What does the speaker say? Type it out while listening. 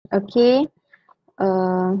Okay.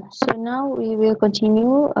 So now we will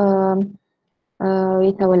continue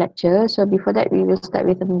with our lecture. So before that, we will start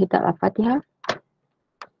with kitab Al-Fatihah.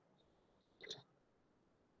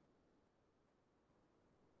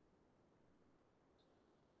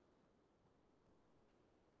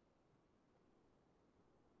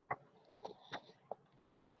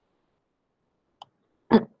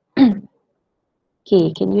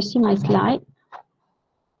 Okay, can you see my slide?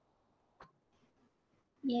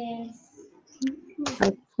 Yes.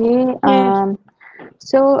 Okay.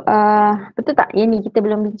 So betul tak yang ni kita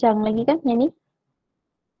belum bincang lagi kan yang ni?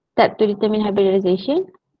 Step to determine hybridization.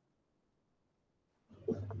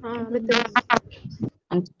 Betul.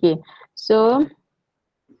 Okay. So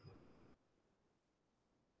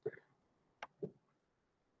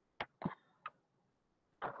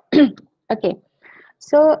okay.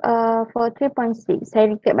 So for 3.6,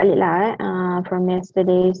 saya recap balik lah from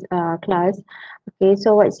yesterday's class. Okay,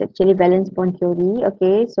 so what's actually valence bond theory?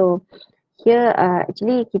 Okay, so here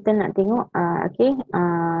actually kita nak tengok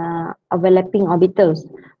overlapping orbitals.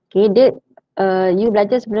 Okay, you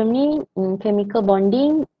belajar sebelum ni chemical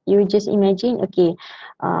bonding, you just imagine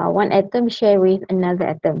one atom share with another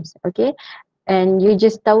atoms. Okay, and you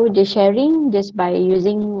just tahu the sharing just by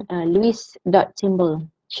using Lewis dot symbol.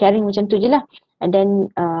 Sharing macam tu je lah. And then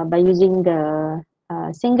by using the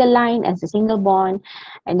single line as a single bond,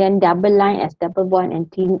 and then double line as double bond, and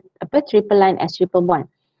triple line as triple bond.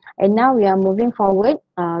 And now we are moving forward.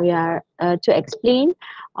 We are to explain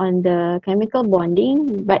on the chemical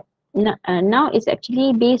bonding, but now it's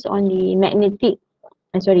actually based on the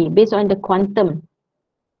based on the quantum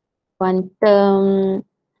quantum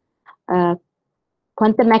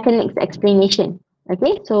mechanics explanation.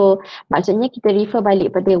 Okay, so maksudnya kita refer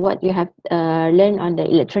balik pada what you have learned on the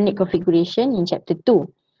electronic configuration in chapter 2.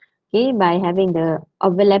 Okay, by having the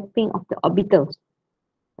overlapping of the orbitals.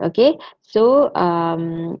 Okay, so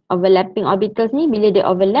overlapping orbitals ni bila dia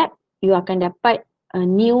overlap, you akan dapat a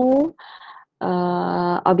new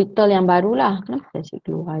orbital yang baru lah. Kenapa saya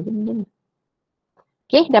keluar je benda ni?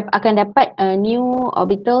 Okay, akan dapat new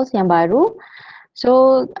orbitals yang baru.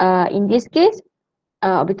 So in this case,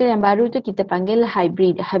 orbital yang baru tu kita panggil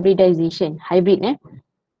hybridization. Hybrid.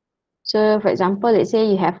 So for example, let's say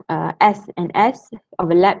you have S and S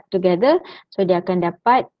overlap together. So dia akan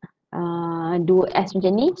dapat dua S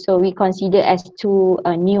macam ni. So we consider as two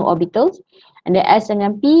new orbitals. And the S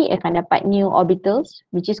dengan P akan dapat new orbitals,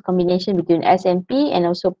 which is combination between S and P, and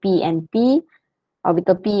also P and P,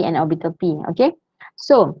 orbital P and orbital P. Okay.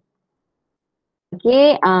 So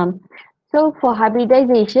so for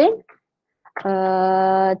hybridization,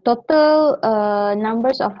 total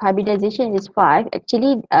numbers of hybridization is 5.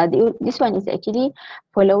 Actually, this one is actually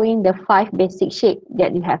following the 5 basic shape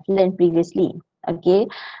that you have learned previously. Okay,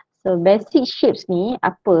 so basic shapes ni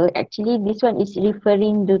apa? Actually, this one is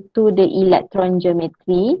referring to the electron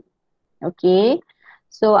geometry. Okay,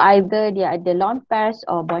 so either dia ada lone pairs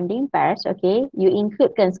or bonding pairs. Okay, you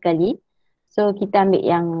includekan sekali. So kita ambil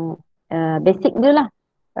yang basic dulu lah.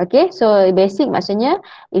 Okay, so basic maksudnya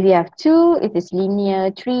if you have 2, it is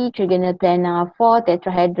linear, 3 trigonal planar, 4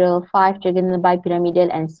 tetrahedral, 5 trigonal bipyramidal,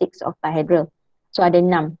 and 6 octahedral. So ada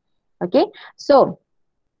 6. Okay, so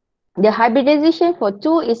the hybridization for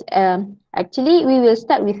 2 is actually we will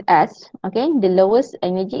start with S. Okay, the lowest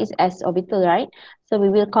energy is S orbital, right? So we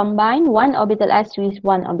will combine one orbital S with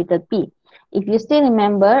one orbital P. If you still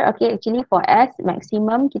remember, okay, actually for S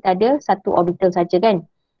maximum kita ada satu orbital saja kan?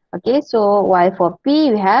 Okay, so while for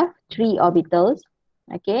P we have 3 orbitals.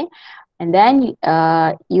 Okay, and then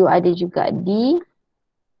you ada juga D,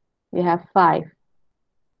 you have 5.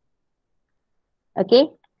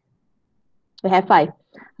 Okay, we have 5.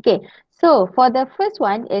 Okay, so for the first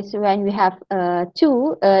one is when we have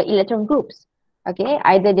 2 electron groups. Okay,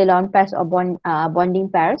 either the lone pairs or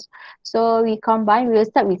bonding pairs. So we will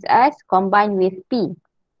start with S combined with P.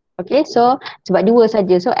 Okay, so sebab 2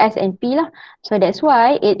 saja, so S and P lah. So that's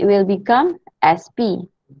why it will become SP.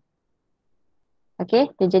 Okay,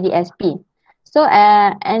 dia jadi SP. So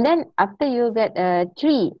and then after you get 3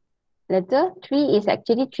 is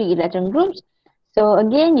actually 3 electron groups. So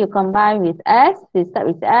again you combine with S, we start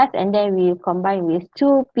with S, and then we combine with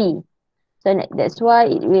 2P. So that's why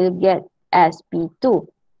it will get SP2.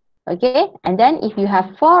 Okay, and then if you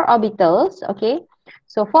have 4 orbitals, okay,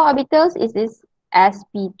 so 4 orbitals is this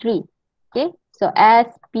SP3. Okay, so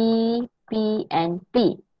SP, P, and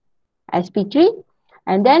P. SP3.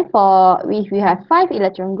 And then if you have 5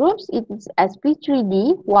 electron groups, it is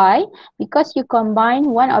SP3D. Why? Because you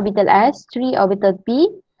combine 1 orbital S, 3 orbital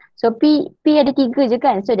P. So P ada 3 je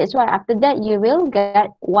kan? So that's why after that you will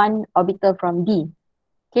get 1 orbital from D.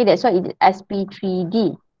 Okay, that's why it is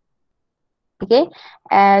SP3D. Okay,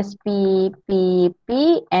 sp, p, p,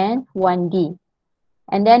 and 1d.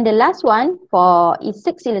 And then the last one for its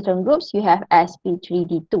 6 electron groups, you have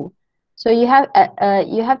sp3d2. So you have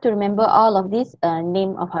to remember all of these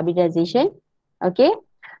name of hybridization. Okay,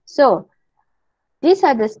 so these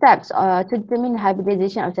are the steps to determine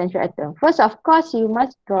hybridization of central atom. First, of course, you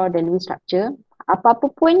must draw the Lewis structure. Apa-apa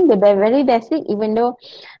pun, the very basic, even though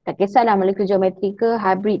tak kisahlah molecular geometry ke,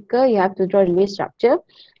 hybrid ke, you have to draw the Lewis structure.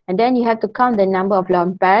 And then you have to count the number of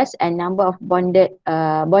lone pairs and number of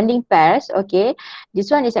bonding pairs. Okay, this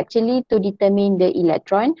one is actually to determine the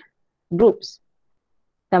electron groups.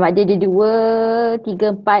 Sama ada dia 2,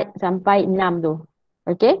 3, 4 sampai 6 tu.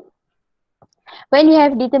 Okay. When you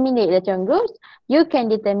have determined the electron groups, you can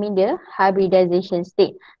determine the hybridization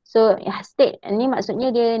state. So state ni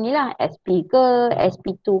maksudnya dia ni lah SP ke,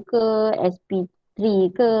 SP2 ke, SP3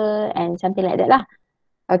 ke, and something like that lah.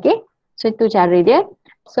 Okay, so itu cara dia.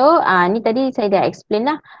 So ni tadi saya dah explain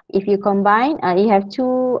lah. If you combine, you have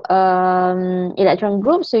two electron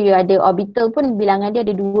groups, so you ada orbital pun bilangan dia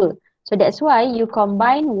ada 2. So that's why you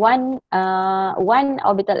combine one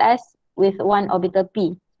orbital S with one orbital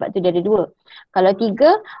P. Sebab tu dia ada 2. Kalau 3,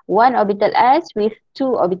 one orbital S with 2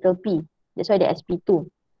 orbital P. That's why dia SP2.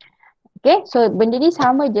 Okay, so benda ni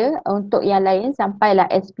sama je untuk yang lain sampailah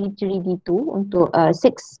SP3D2 untuk 6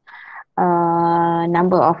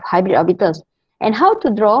 number of hybrid orbitals. And how to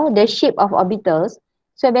draw the shape of orbitals?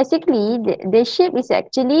 So basically, the shape is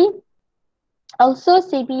actually also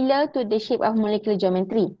similar to the shape of molecular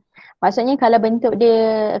geometry. Maksudnya kalau bentuk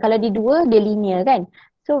dia, kalau dia 2, dia linear kan?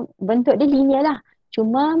 So bentuk dia linear lah.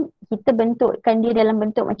 Cuma kita bentukkan dia dalam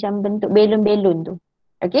bentuk macam bentuk balon-balon tu.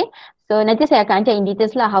 Okay, so nanti saya akan ajar in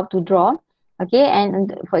details lah how to draw. Okay,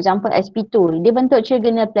 and for example SP2, dia bentuk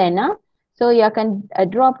trigonal planar. So you akan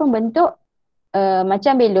draw pun bentuk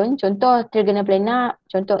macam balon. Contoh trigonal planar,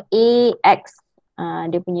 contoh AX.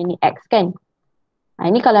 Dia punya ni X kan.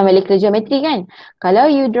 Ini kalau molecular geometry kan. Kalau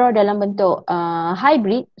you draw dalam bentuk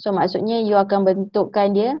hybrid, so maksudnya you akan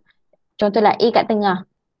bentukkan dia, contohlah A kat tengah.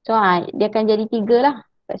 So dia akan jadi 3 lah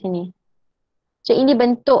kat sini. So ini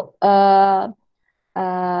bentuk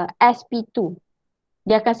SP2.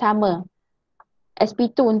 Dia akan sama.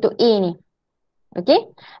 SP2 untuk A ni. Okay.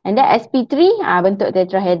 And then SP3 bentuk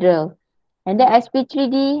tetrahedral. And then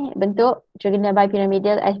SP3D bentuk trigonal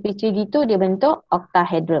bipyramidal. SP3D2 dia bentuk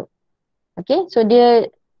octahedral. Okay. So dia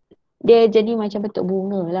jadi macam bentuk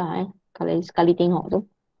bunga lah kalau sekali tengok tu.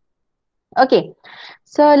 Okay.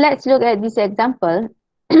 So let's look at this example.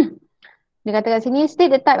 Dia kata kat sini, state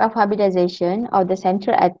the type of hybridization of the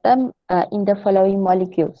central atom in the following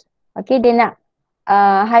molecules. Okay, dia nak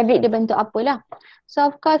hybrid dia bentuk apalah. So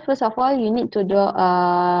of course, first of all, you need to draw,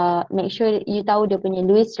 make sure you tahu dia punya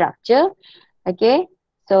Lewis structure. Okay,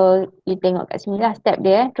 so you tengok kat sini lah step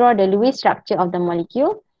dia. Draw the Lewis structure of the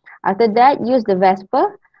molecule. After that, use the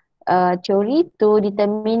Vesper theory to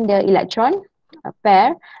determine the electron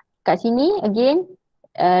pair. Kat sini, again,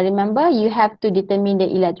 remember you have to determine the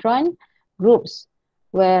electron groups,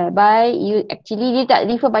 whereby you actually dia tak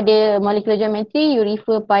refer pada molecular geometry, you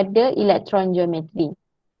refer pada electron geometry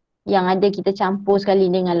yang ada kita campur sekali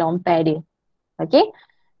dengan lone pair dia. Okay,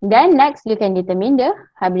 then next you can determine the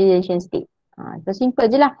hybridization state. So simple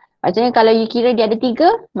je lah. Maksudnya kalau you kira dia ada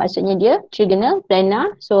 3, maksudnya dia trigonal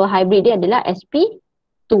planar, so hybrid dia adalah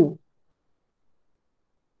SP2.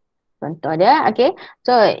 Contoh dia, okay.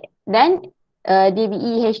 So then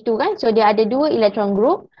DBEH2 kan, so dia ada 2 electron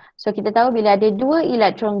group. So kita tahu bila ada 2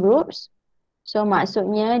 electron groups, so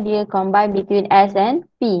maksudnya dia combine between S and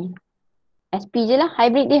P. SP je lah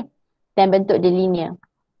hybrid dia. Dan bentuk dia linear.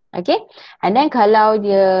 Okay. And then kalau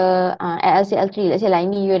dia LCL3, let's say lah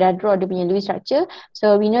ini you dah draw dia punya Lewis structure.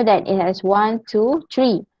 So we know that it has 1, 2,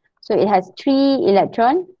 3. So it has 3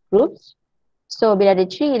 electron groups. So bila ada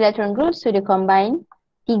 3 electron groups, so dia combine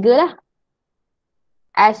 3 lah.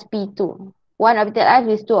 SP2. 1 orbital S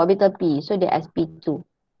with 2 orbital P. So dia SP2.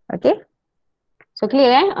 Okay. So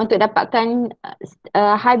clear untuk dapatkan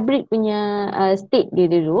hybrid punya state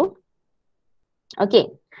dia dulu.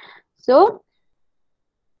 Okay. So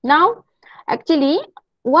now actually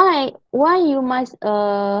why you must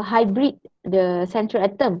hybrid the central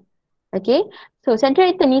atom? Okay. So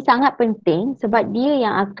central atom ni sangat penting sebab dia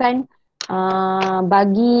yang akan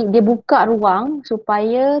dia buka ruang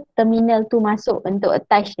supaya terminal tu masuk untuk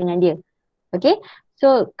attach dengan dia. Okay.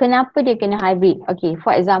 So kenapa dia kena hybrid? Okay, for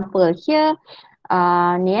example here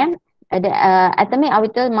the atomic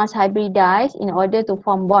orbital must hybridize in order to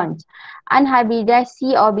form bonds. Unhybridized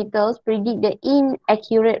C orbitals predict the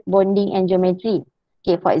inaccurate bonding and geometry.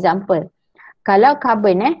 Okay, for example, kalau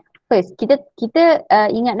carbon first kita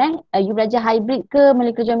ingat you belajar hybrid ke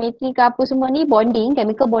molecular geometry ke apa semua ni, bonding,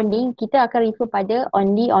 chemical bonding, kita akan refer pada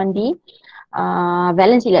only on the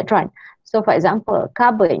valence electron. So for example,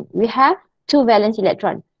 carbon, we have 2 valence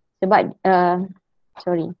electron. Sebab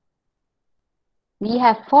we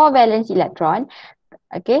have 4 valence electron,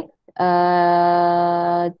 okay,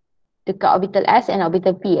 dekat orbital S and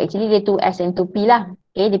orbital P. Actually dia 2S and 2P lah.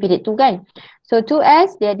 Okay, dia period 2 kan. So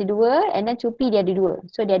 2S dia ada 2 and then 2P dia ada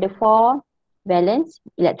 2. So dia ada 4 valence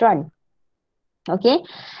electron. Okay.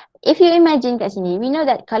 If you imagine kat sini, we know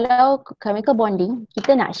that kalau chemical bonding,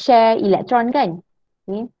 kita nak share electron kan.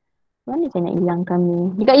 Okay. Mana saya nak hilangkan ni?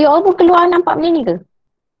 Dekat you all pun keluar nampak benda ni ke?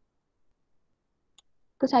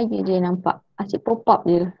 Ke saya je nampak? Asyik pop up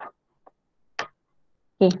je.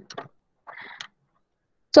 Okay.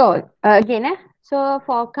 So, again so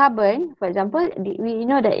for carbon, for example, we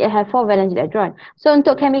know that it have 4 valence electron. So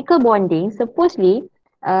untuk chemical bonding, supposedly,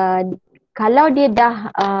 kalau dia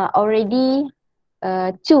dah already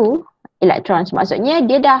 2 electrons, maksudnya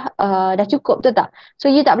dia dah cukup, betul tak?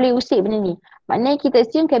 So you tak boleh usik benda ni. Maknanya kita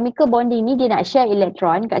assume chemical bonding ni dia nak share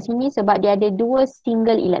electron kat sini sebab dia ada 2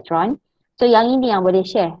 single electron. So yang ini yang boleh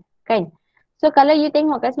share, kan? So kalau you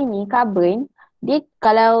tengok kat sini, carbon, dia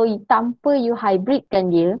kalau tanpa you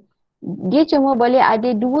hybridkan dia cuma boleh ada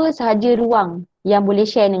 2 sahaja ruang yang boleh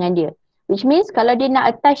share dengan dia. Which means kalau dia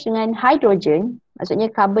nak attach dengan hydrogen, maksudnya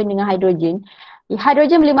carbon dengan hydrogen,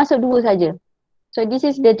 hydrogen boleh masuk 2 saja. So this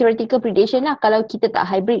is the theoretical prediction lah kalau kita tak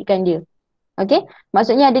hybridkan dia. Okay,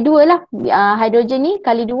 maksudnya ada 2 lah. Hydrogen ni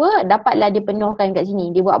kali 2 dapatlah dia penuhkan kat sini.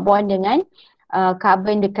 Dia buat bond dengan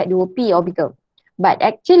carbon dekat 2p orbital. But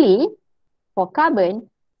actually for carbon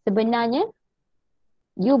sebenarnya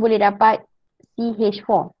you boleh dapat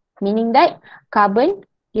CH4. Meaning that carbon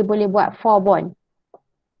dia boleh buat 4 bond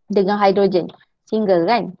dengan hydrogen. Single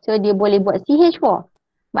kan. So dia boleh buat CH4.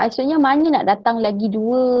 Maksudnya mana nak datang lagi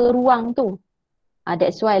 2 ruang tu.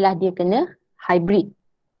 That's why lah dia kena hybrid.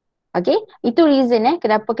 Okay, itu reason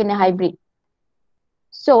kenapa kena hybrid.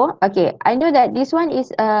 So, okay, I know that this one is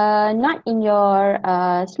not in your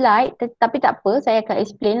slide, tapi tak apa, saya akan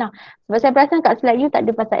explain lah. Sebab saya perasan kat slide you tak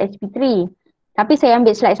ada pasal SP3. Tapi saya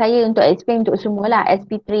ambil slide saya untuk explain untuk semualah,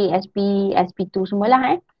 SP3, SP2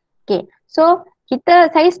 semualah Okay, so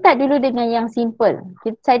saya start dulu dengan yang simple.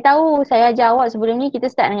 Saya tahu saya ajar awak sebelum ni kita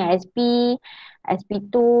start dengan SP,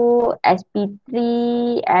 SP2, SP3,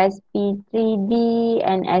 SP3D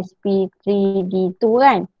and SP3D2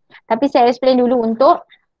 kan. Tapi saya explain dulu untuk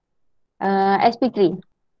SP3.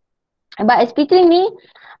 Sebab SP3 ni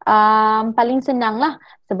paling senang lah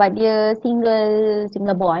sebab dia single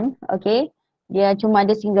bond, okay. Dia cuma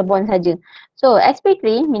ada single bond saja. So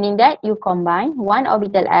SP3 meaning that you combine 1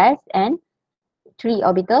 orbital S and 3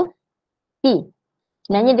 orbital P.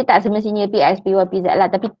 Sebenarnya dia tak semestinya P, S, P, Y, P, Z lah,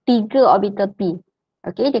 tapi 3 orbital P.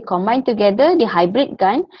 Okay, dia combine together, dia hybrid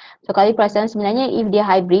kan. So kalau perasan sebenarnya if dia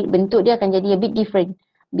hybrid, bentuk dia akan jadi a bit different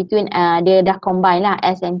between dia dah combine lah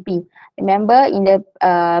S and P. Remember in the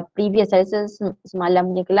previous lessons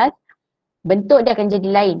semalam punya kelas, bentuk dia akan jadi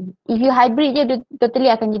lain. If you hybrid dia totally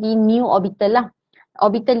akan jadi new orbital lah.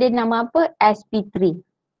 Orbital dia nama apa? SP3.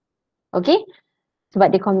 Okay,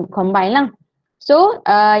 sebab dia combine lah. So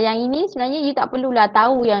yang ini sebenarnya you tak perlulah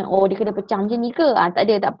tahu yang dia kena pecah macam ni ke. Tak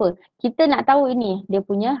ada, tak apa. Kita nak tahu ini dia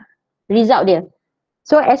punya result dia.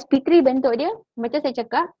 So SP3 bentuk dia macam saya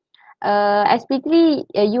cakap, SP3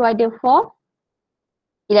 you ada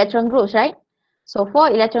 4 electron groups, right? So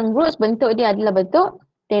 4 electron groups bentuk dia adalah bentuk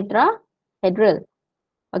tetrahedral.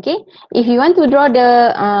 Okay, if you want to draw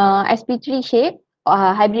the SP3 shape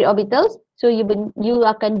hybrid orbitals, so you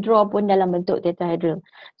akan draw pun dalam bentuk tetrahedral.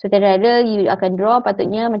 So tetrahedral you akan draw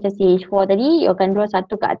patutnya macam CH4 tadi, you akan draw 1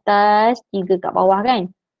 kat atas, 3 kat bawah kan.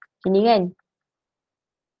 Macam ni kan.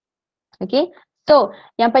 Okay, so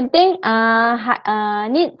yang penting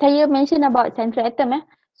ni saya mention about central atom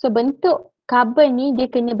So bentuk carbon ni dia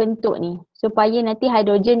kena bentuk ni supaya nanti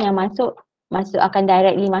hydrogen yang masuk akan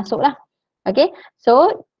directly masuk lah. Okay,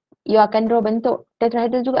 so you akan draw bentuk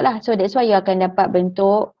tetrahedral jugalah. So that's why you akan dapat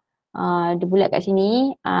bentuk dia bulat kat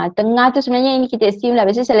sini. Tengah tu sebenarnya ini kita assume lah.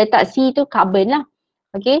 Biasanya saya letak C tu carbon lah.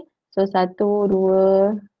 Okay, so 1,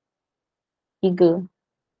 2, 3.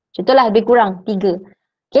 Contohlah lebih kurang 3.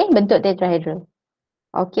 Okay, bentuk tetrahedral.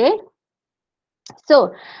 Okay,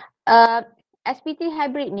 so SP3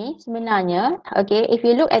 hybrid ni sebenarnya, okay, if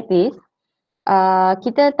you look at this,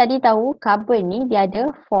 kita tadi tahu carbon ni dia ada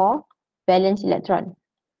 4 valence electron.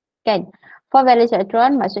 Kan? 4 valence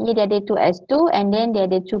electron maksudnya dia ada 2s2 and then dia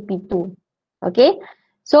ada 2p2. Okay?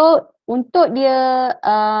 So untuk dia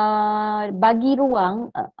bagi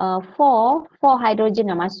ruang 4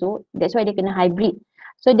 hydrogen nak masuk, that's why dia kena hybrid.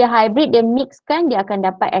 So dia hybrid, dia mix kan, dia akan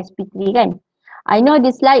dapat sp3 kan. I know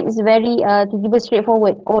this slide is very tiba-tiba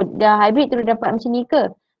straightforward. Oh, dah hybrid terus dapat macam ni ke?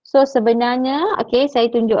 So sebenarnya, okay, saya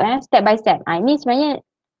tunjuk step by step. Ini sebenarnya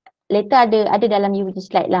later ada dalam you punya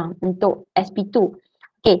slide lah untuk sp2.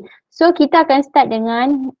 Okay, so kita akan start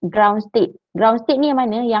dengan ground state. Ground state ni yang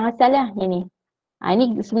mana? Yang asal lah, yang ni.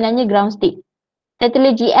 Ini sebenarnya ground state. Saya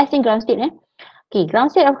tulis GS ni ground state. Okay,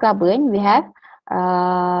 ground state of carbon, we have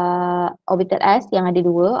orbital S yang ada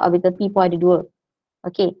 2, orbital P pun ada 2.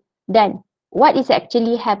 Okay, dan what is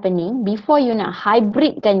actually happening before you nak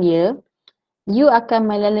hybridkan dia, you akan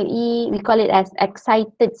melalui, we call it as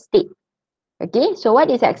excited state. Okay, so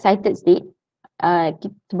what is excited state?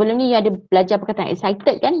 Sebelum ni you ada belajar perkataan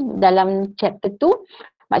excited kan dalam chapter 2.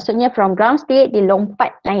 Maksudnya from ground state dia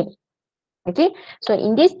lompat naik. Okay, so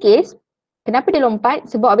in this case, kenapa dia lompat?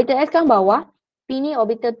 Sebab orbital S kan bawah, P ni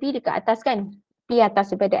orbital P dekat atas kan, P atas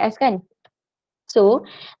daripada S kan. So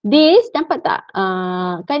this nampak tak,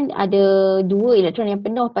 kan ada 2 elektron yang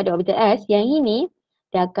penuh pada orbital S. Yang ini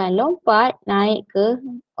dia akan lompat naik ke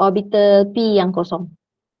orbital P yang kosong.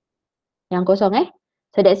 Yang kosong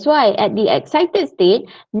So that's why at the excited state,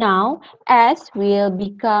 now S will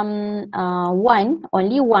become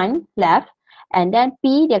only one left, and then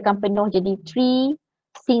P dia akan penuh jadi 3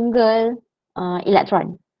 single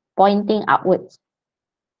electron pointing upwards.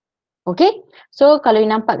 Okay, so kalau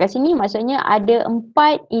you nampak kat sini maksudnya ada 4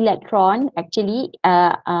 elektron actually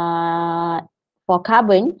for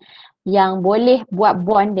carbon yang boleh buat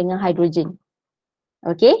bond dengan hydrogen.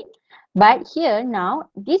 Okay, but here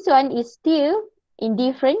now this one is still in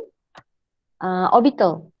different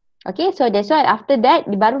orbital. Okay, so that's why after that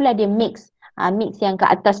barulah dia mix. Mix yang ke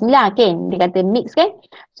atas ni lah kan, dia kata mix kan.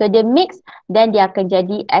 So dia mix dan dia akan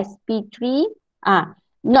jadi sp3.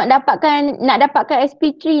 Nak dapatkan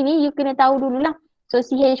sp3 ni you kena tahu dululah. So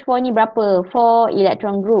CH4 ni berapa? 4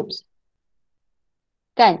 electron groups.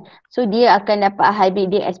 Kan? So dia akan dapat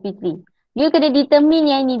hybrid dia sp3. You kena determine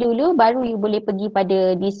yang ni dulu baru you boleh pergi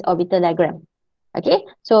pada this orbital diagram. Okay,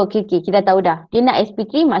 so kita tahu dah. Dia nak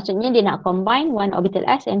sp3 maksudnya dia nak combine 1 orbital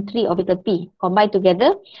S and 3 orbital P. Combine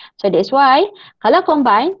together. So that's why kalau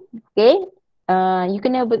combine, okay, you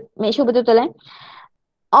kena make sure betul-betul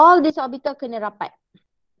all this orbital kena rapat.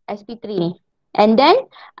 sp3 ni. And then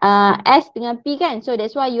S dengan P kan. So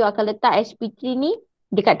that's why you akan letak sp3 ni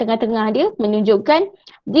dekat tengah-tengah dia menunjukkan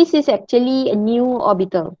this is actually a new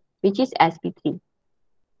orbital which is sp3.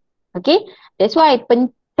 Okay, that's why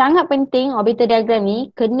sangat penting orbital diagram ni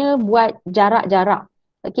kena buat jarak-jarak.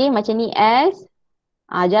 Okay, macam ni S,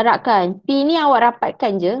 jarakkan. P ni awak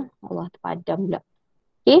rapatkan je. Allah, terpadam pula.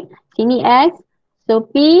 Okay, sini S. So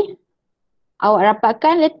P, awak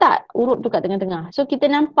rapatkan, letak urut tu kat tengah-tengah. So kita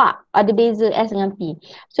nampak ada beza S dengan P.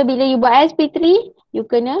 So bila you buat sp3, you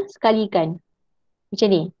kena sekalikan. Macam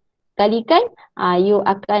ni. Sekalikan, you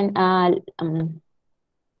akan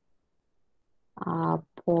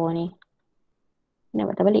apa ni? Nak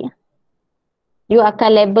buat balik. You akan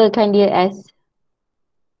labelkan dia as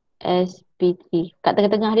sp3 kat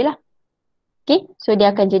tengah-tengah dia lah. Okay, so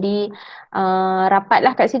dia akan jadi rapat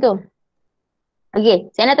lah kat situ. Okay,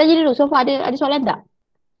 saya nak tanya dulu, so far ada soalan tak?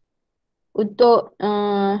 Untuk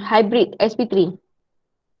hybrid sp3?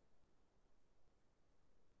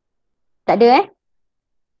 Tak ada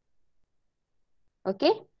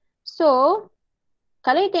Okay, so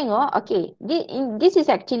kalau you tengok, okay, this is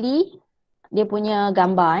actually dia punya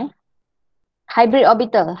gambar hybrid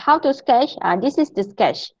orbital. How to sketch? This is the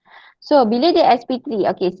sketch. So bila dia sp3,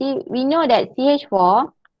 okay, see, we know that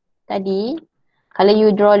CH4 tadi, kalau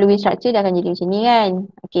you draw Lewis structure dia akan jadi macam ni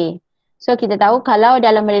kan. Okay, so kita tahu kalau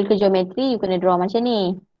dalam molecular geometry you kena draw macam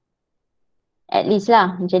ni. At least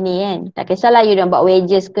lah macam ni kan. Tak kisahlah you nak buat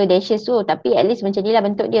wedges ke dashes tu, tapi at least macam ni lah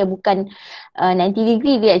bentuk dia. Bukan 90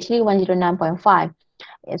 degree, dia actually 109.5.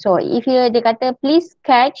 So if dia kata please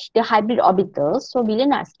sketch the hybrid orbitals. So bila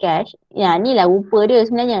nak sketch, ya ni lah rupa dia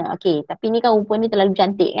sebenarnya. Okay, tapi ni kan rupa ni terlalu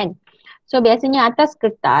cantik kan. So biasanya atas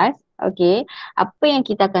kertas, okay, apa yang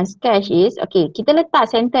kita akan sketch is, okay, kita letak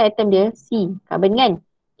center atom dia C, carbon kan.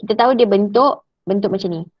 Kita tahu dia bentuk macam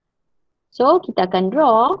ni. So kita akan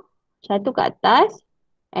draw 1 kat atas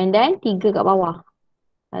and then 3 kat bawah.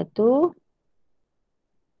 1,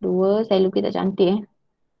 2, saya lukis tak cantik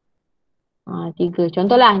 3.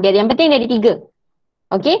 Contohlah, yang penting dia ada 3.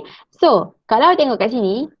 Okay, so kalau tengok kat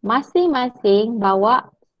sini, masing-masing bawa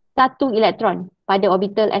 1 elektron pada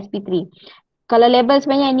orbital sp3. Kalau label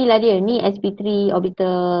sebenarnya inilah dia, ni sp3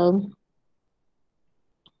 orbital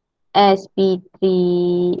sp3.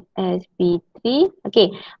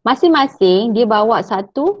 Okay, masing-masing dia bawa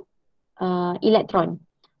 1 elektron.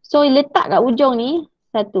 So letak kat ujung ni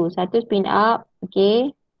 1 spin up,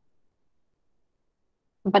 Okay.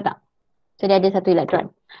 Nampak tak? So dia ada satu elektron.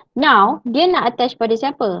 Now, dia nak attach pada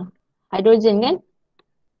siapa? Hidrogen kan?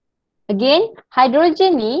 Again,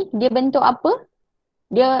 hidrogen ni dia bentuk apa?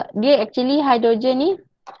 Dia actually hidrogen ni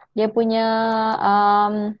dia punya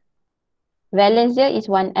valence dia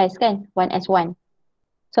is 1s kan? 1s1.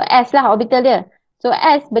 So S lah orbital dia. So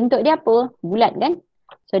S bentuk dia apa? Bulat kan?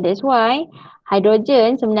 So that's why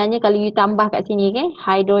hidrogen sebenarnya kalau you tambah kat sini kan,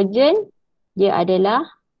 hidrogen dia adalah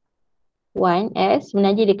 1s,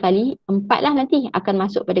 sebenarnya dia kali 4 lah nanti akan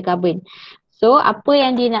masuk pada carbon. So apa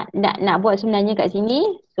yang dia nak buat sebenarnya kat sini,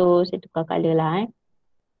 so saya tukar colour lah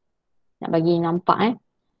nak bagi nampak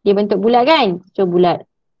dia bentuk bulat kan? So bulat.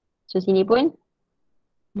 So sini pun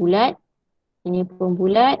bulat, sini pun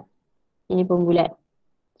bulat, sini pun bulat.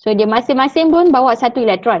 So dia masing-masing pun bawa satu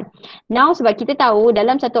elektron. Now sebab kita tahu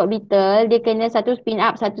dalam satu orbital dia kena satu spin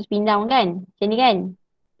up, satu spin down kan? Macam ni kan?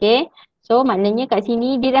 Okay. So maknanya kat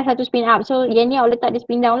sini dia dah satu spin up. So yang ni awak letak dia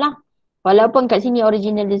spin down lah. Walaupun kat sini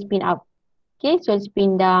original dia spin up. Okay. So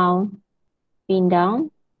spin down. Spin down.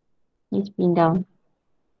 Ni spin down.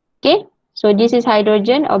 Okay. So this is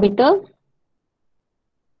hydrogen orbital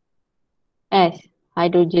S.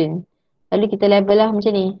 Hydrogen. Lalu kita label lah macam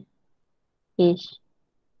ni. H.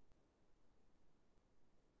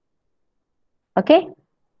 Okay.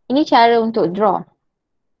 Ini cara untuk draw.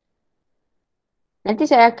 Nanti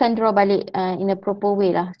saya akan draw balik in a proper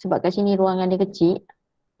way lah. Sebab kat sini ruangan dia kecil.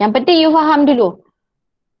 Yang penting you faham dulu.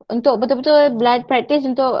 Untuk betul-betul practice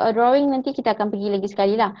untuk drawing nanti kita akan pergi lagi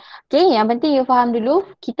sekali lah. Okay, yang penting you faham dulu.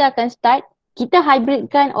 Kita akan start. Kita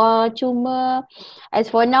hybridkan cuma as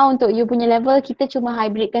for now untuk you punya level, kita cuma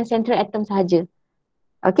hybridkan central atom sahaja.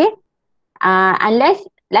 Okay. Unless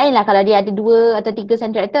lain lah kalau dia ada 2 atau 3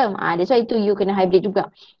 central atom. That's why itu you kena hybrid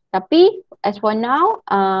juga. Tapi as for now,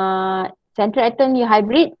 central atom you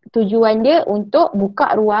hybrid, tujuan dia untuk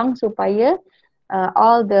buka ruang supaya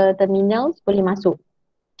all the terminals boleh masuk.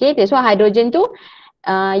 Okay, that's why hydrogen tu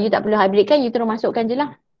you tak perlu hybridkan, you terus masukkan je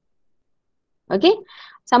lah. Okay,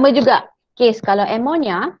 sama juga case kalau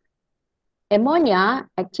ammonia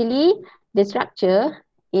actually the structure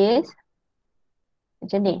is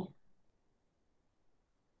macam ni.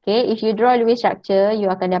 Okay, if you draw Lewis structure, you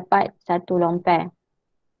akan dapat satu lone pair.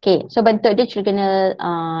 Okay, so bentuk dia kena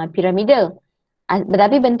pyramidal.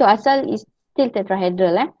 Tetapi bentuk asal is still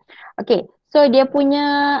tetrahedral Okay, so dia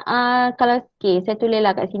punya kalau okay, saya tulis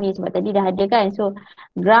lah kat sini sebab tadi dah ada kan. So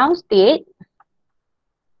ground state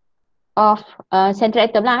of central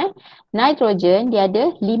atom lah nitrogen dia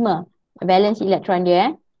ada 5 valence electron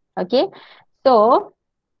dia Okay, so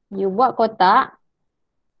you buat kotak.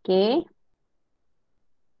 Okay.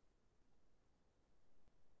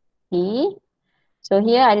 So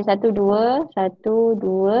here ada 1, 2, 1,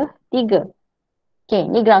 2, 3. Okay,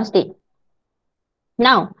 ni ground state.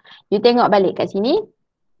 Now, you tengok balik kat sini.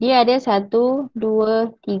 Dia ada 1, 2,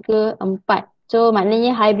 3, 4. So,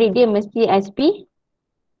 maknanya hybrid dia mesti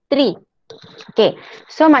sp3. Okay,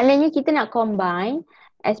 so maknanya kita nak combine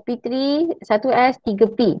sp3, 1s,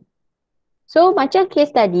 3p. So, macam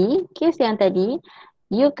case yang tadi,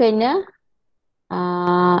 you kena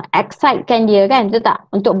excitekan dia kan, betul tak?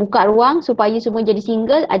 Untuk buka ruang supaya semua jadi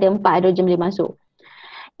single, ada 4 hidrogen boleh masuk.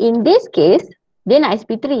 In this case, dia nak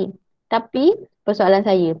sp3. Tapi persoalan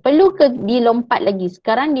saya, perlu ke dilompat lagi?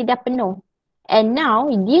 Sekarang dia dah penuh. And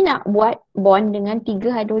now, dia nak buat bond dengan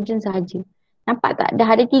 3 hidrogen sahaja. Nampak tak?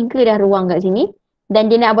 Dah ada 3 dah ruang kat sini.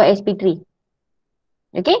 Dan dia nak buat sp3.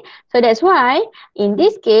 Okay? So that's why, in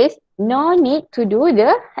this case, no need to do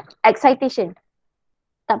the excitation.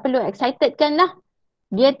 Tak perlu excited kan lah.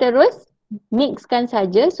 Dia terus mixkan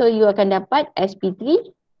saja. So you akan dapat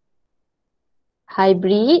sp3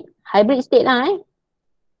 hybrid state lah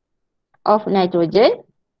of nitrogen.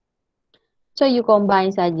 So you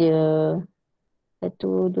combine saja. 1,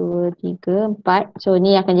 2, 3, 4. So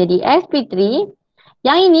ni akan jadi sp3.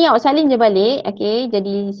 Yang ini awak salin je balik. Okay,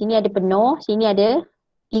 jadi sini ada penuh, sini ada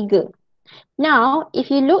 3. Now,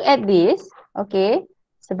 if you look at this, okay,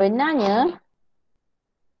 sebenarnya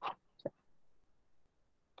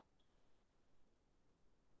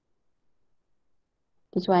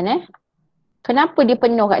this one kenapa dia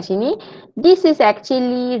penuh kat sini? This is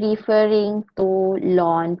actually referring to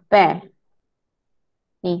lone pair.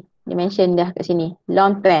 Ni, dia mention dah kat sini.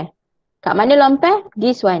 Lone pair. Kat mana lone pair?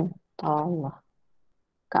 This one. Allah.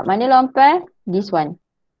 Kat mana lone pair? This one.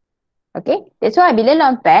 Okay. That's why bila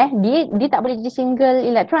lone pair, dia tak boleh jadi single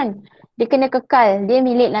electron. Dia kena kekal. Dia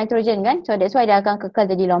milik nitrogen kan. So that's why dia akan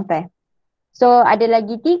kekal jadi lone pair. So ada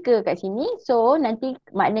lagi 3 kat sini. So nanti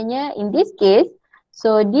maknanya in this case,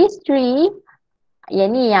 so these 3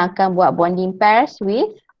 yang ni yang akan buat bonding pairs with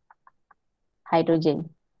hydrogen.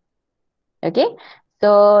 Okay,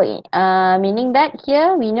 so meaning that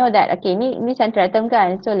here we know that, okay, ni central atom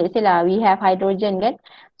kan, so let's say lah we have hydrogen kan,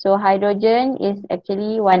 so hydrogen is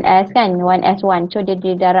actually 1s kan, 1s1, so dia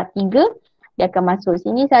di darab 3, dia akan masuk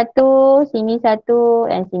sini satu,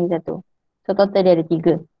 and sini satu, so total dia ada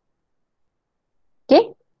 3. Okay,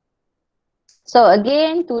 so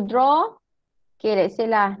again to draw, okay, let's say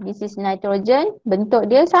lah this is nitrogen, bentuk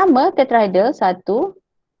dia sama tetrahedral, 1,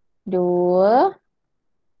 2,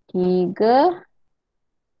 3,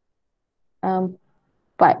 4.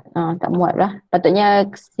 Tak muat lah. Patutnya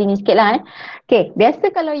sini sikit lah. Okay,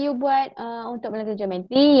 biasa kalau you buat untuk melakukan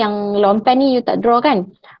geometri, yang lone pen ni you tak draw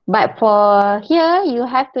kan. But for here, you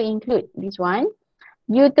have to include this one.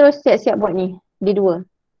 You terus siap-siap buat ni. Dia dua.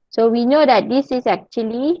 So we know that this is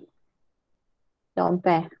actually lone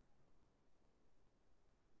pair.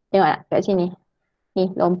 Tengok tak kat sini.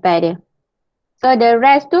 Ni lone pair dia. So the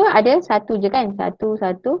rest tu ada satu je kan. Satu.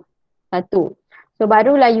 So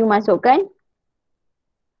barulah you masukkan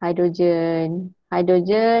hydrogen.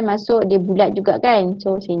 Hydrogen masuk, dia bulat juga kan.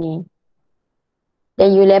 So sini.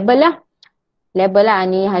 Then you label lah. Label lah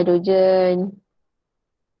ni hydrogen.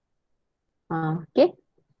 Okay.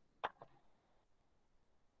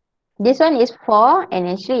 This one is for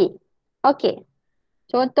NH3. Okay.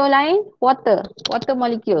 Contoh lain, water. Water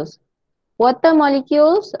molecules. Water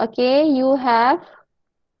molecules, okay, you have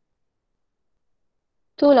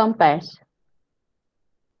 2 lone pairs.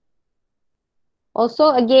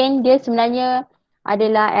 Also again, dia sebenarnya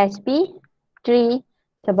adalah sp3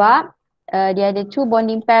 sebab dia ada 2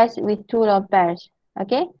 bonding pairs with 2 lone pairs.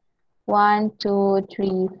 Okay. 1, 2,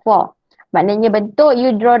 3, 4. Maknanya bentuk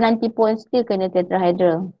you draw nanti pun still kena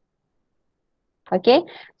tetrahedral. Okay.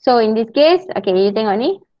 So in this case, okay, you tengok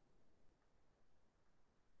ni.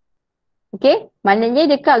 Okay. Maknanya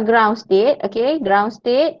dekat ground state, okay, ground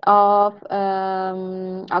state of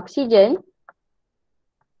oxygen.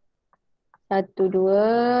 1,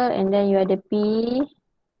 2, and then you ada P.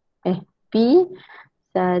 P.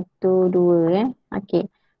 1, 2, Okay.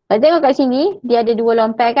 Kalau tengok kat sini, dia ada 2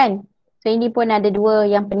 lone pair kan. So ini pun ada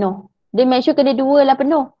 2 yang penuh. Dia make sure kena 2 lah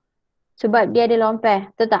penuh. Sebab dia ada lone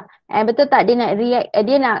pair. Betul tak? Betul tak dia nak react,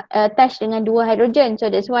 dia nak attach dengan 2 hydrogen.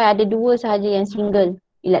 So that's why ada 2 sahaja yang single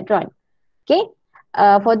electron. Okay.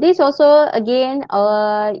 For this also again,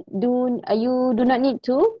 you do not need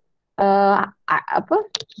to apa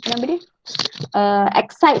nama dia?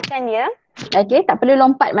 Excitekan dia. Okay, tak perlu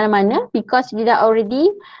lompat mana-mana because dia dah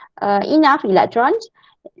already enough electrons.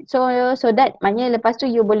 So that maknanya lepas tu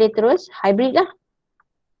you boleh terus hybrid lah.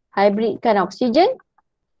 Hybridkan oksigen.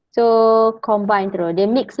 So combine terus. Dia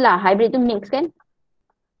mix lah. Hybrid tu mix kan.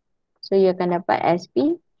 So you akan dapat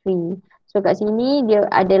sp3. So kat sini dia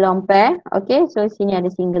ada lone pair. Okay, so sini ada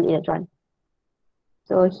single electron.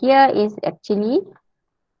 So here is actually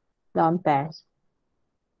lone pairs.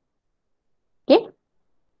 Okay.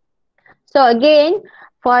 So again,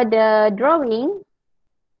 for the drawing,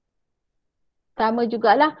 sama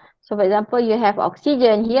jugalah. So for example, you have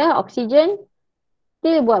oxygen here. Oxygen,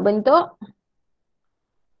 still buat bentuk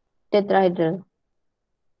tetrahedral.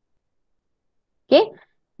 Okay.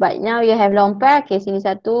 But now you have lone pair. Okay, sini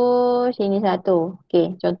satu, sini satu.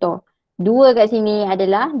 Okay, contoh. 2 kat sini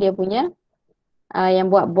adalah dia punya yang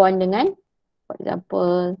buat bond dengan, for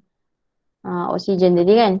example, oksigen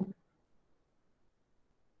tadi kan.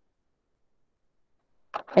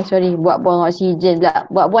 Sorry, buat bond oksigen pula.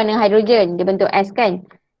 Buat bond dengan hidrogen. Dia bentuk S kan.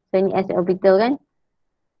 So ni S orbital kan.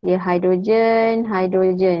 Dia hidrogen,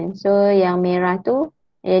 hidrogen. So yang merah tu,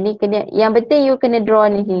 ni kena, yang penting you kena draw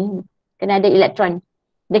ni sini. Kena ada elektron.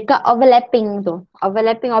 Dekat overlapping tu.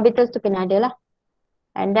 Overlapping orbitals tu kena ada lah.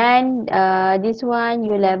 And then this one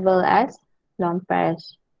you label as lone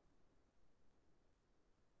pairs.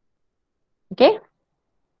 Okay.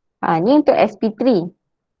 Ni untuk sp3.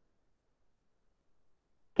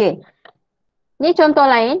 Okay. Ni contoh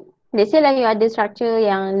lain. Let's say lah you ada structure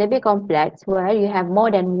yang lebih kompleks where you have more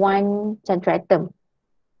than one central atom.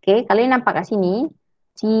 Okay. Kalau you nampak kat sini,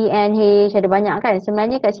 C, N, H ada banyak kan.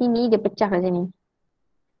 Sebenarnya kat sini dia pecah kat sini.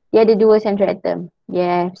 Dia ada 2 central atom.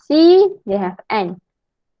 Dia have C, dia have N.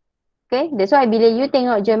 Okay. That's why bila you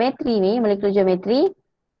tengok geometri ni, molecular geometri,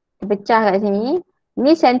 dia pecah kat sini.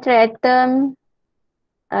 Ni central atom,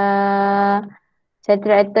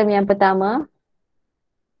 central atom yang pertama.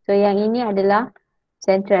 So yang ini adalah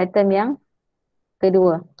central atom yang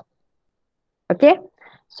kedua. Okay.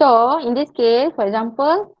 So in this case, for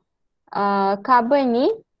example, carbon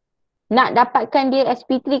ni nak dapatkan dia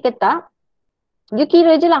sp3 ke tak, you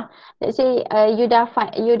kira je lah. Let's say you dah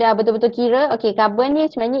betul-betul kira, okay, carbon ni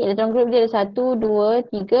sebenarnya electron group dia ada 1, 2,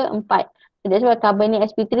 3, 4. So that's why carbon ni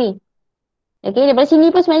sp3. Okay, daripada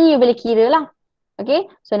sini pun sebenarnya you boleh kira lah. Okay,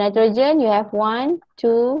 so nitrogen you have 1,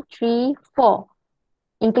 2, 3, 4.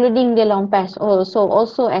 Including the lone pairs. Oh, so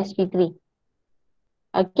also sp3.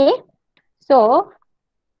 Okay, so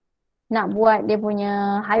nak buat dia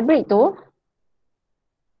punya hybrid tu.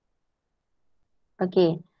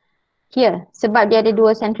 Okay, here. Sebab dia ada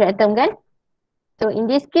dua central atom kan. So in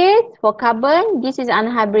this case, for carbon, this is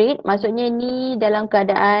unhybrid. Maksudnya ni dalam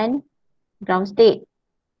keadaan ground state.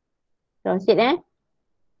 Ground state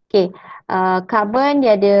Okay. Carbon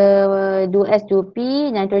dia ada 2s 2p,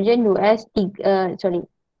 nitrogen 2s 3,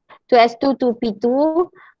 2s2 2p2.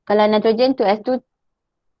 Kalau nitrogen 2s2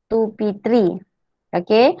 2p3.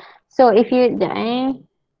 Okay. So if you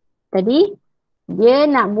tadi dia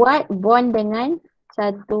nak buat bond dengan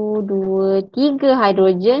 1, 2, 3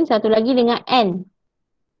 hidrogen, satu lagi dengan N.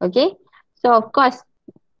 Okay. So of course,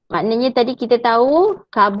 maknanya tadi kita tahu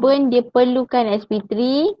carbon dia perlukan sp3,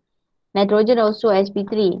 nitrogen also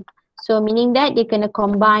sp3. So meaning that dia kena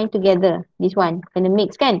combine together. This one, kena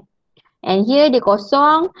mix kan. And here dia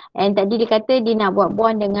kosong, and tadi dia kata dia nak buat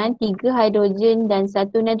bond dengan 3 hidrogen dan 1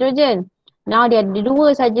 nitrogen. Now dia ada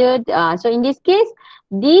 2 saja. So in this case,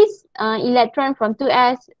 this electron from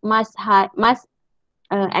 2s must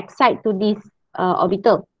excite to this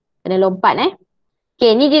orbital. Kena lompat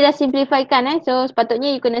Okay, ni dia dah simplifykan So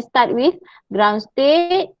sepatutnya you kena start with ground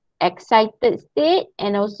state, excited state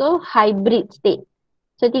and also hybrid state.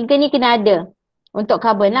 So 3 ni kena ada untuk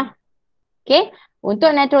carbon lah. Okay,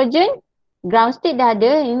 untuk nitrogen, ground state dah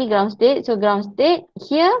ada. Ini ground state. So ground state,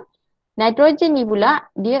 here nitrogen ni pula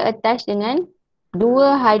dia attach dengan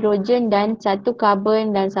 2 hidrogen dan 1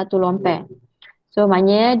 carbon dan 1 lone pair. So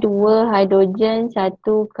maknanya 2 hidrogen, 1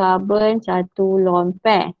 carbon, 1 lone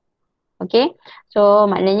pair. Okay, so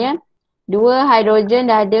maknanya 2 hidrogen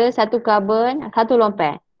dah ada, 1 carbon, 1 lone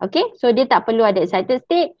pair. Okay, so dia tak perlu ada excited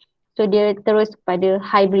state. So dia terus kepada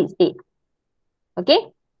hybrid state.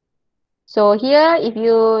 Okay, so here if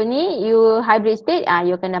you hybrid state,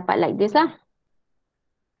 you akan dapat like this lah.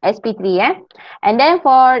 sp3 And then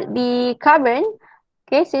for the carbon,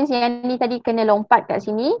 okay, since yang ni tadi kena lompat kat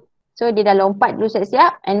sini. So dia dah lompat dulu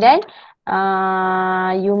siap-siap. And then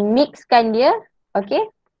you mixkan dia. Okay,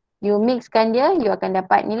 you mixkan dia, you akan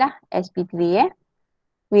dapat ni lah sp3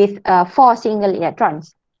 with 4 single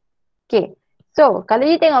electrons. Okay, so kalau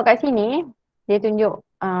you tengok kat sini, dia tunjuk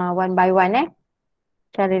one by one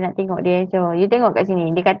cara nak tengok dia. So you tengok kat sini,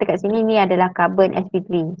 dia kata kat sini ni adalah carbon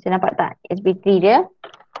sp3. So nampak tak sp3 dia?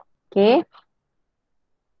 Okay,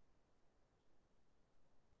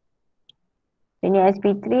 ini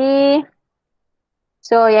sp3.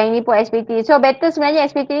 So yang ini pun sp3. So better sebenarnya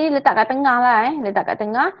sp3 ni letak kat tengah lah letak kat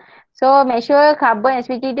tengah. So make sure carbon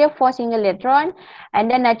sp3 dia 4 single electron, and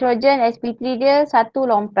then nitrogen sp3 dia 1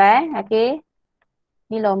 lone pair. Okay,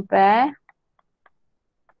 ni lone pair,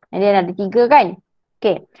 and then ada 3 kan.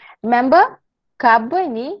 Okay, remember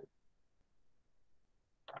carbon ni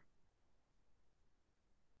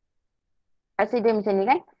asal dia macam ni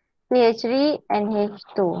kan, CH3 and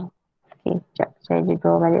H2. Okay, sekejap saya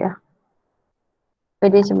draw balik lah. So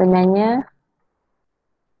dia sebenarnya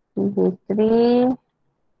CH3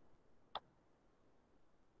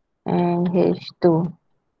 and H2.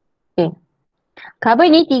 Okay,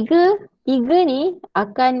 carbon ni tiga ni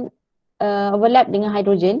akan overlap dengan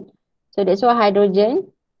hydrogen. So that's why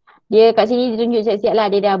hydrogen dia kat sini ditunjuk siap-siap lah,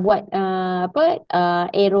 dia dah buat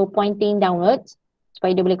arrow pointing downwards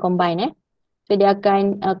supaya dia boleh combine So dia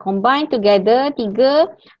akan combine together 3.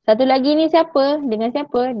 Satu lagi ni siapa? Dengan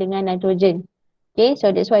siapa? Dengan nitrogen. Okay,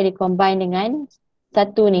 so that's why dia combine dengan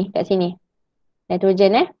 1 ni kat sini.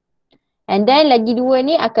 Nitrogen And then lagi 2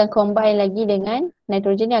 ni akan combine lagi dengan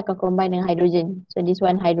nitrogen ni akan combine dengan hydrogen. So this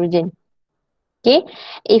one hydrogen. Okay,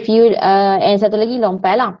 if you and satu lagi lone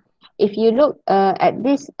pair lah. If you look at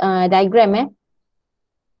this diagram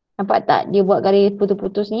nampak tak dia buat garis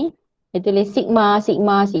putus-putus ni? Dia tulis sigma,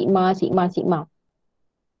 sigma, sigma, sigma, sigma.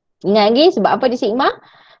 Ingat lagi sebab apa dia sigma?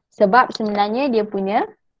 Sebab sebenarnya dia punya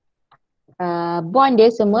bond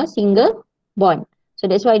dia semua single bond.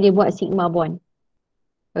 So that's why dia buat sigma bond.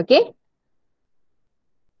 Okay?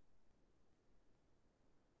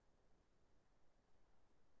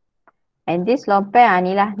 And this lone pair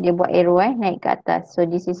ni lah dia buat arrow naik ke atas. So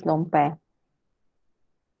this is lone pair.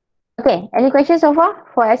 Okay, any questions so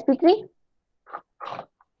far for sp3?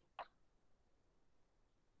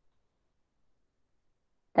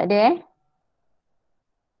 Tak ada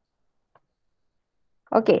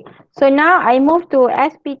Okay, so now I move to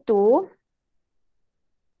sp2.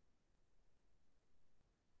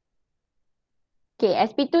 Okay,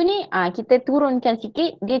 sp2 ni kita turunkan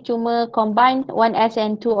sikit, dia cuma combine 1s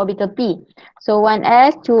and 2 orbital p. So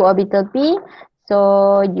 1s, 2 orbital p.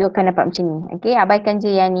 So you akan dapat macam ni. Okay, abaikan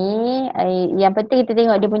je yang ni. Yang penting kita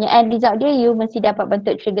tengok dia punya end result dia, you mesti dapat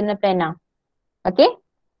bentuk trigonal planar. Okay.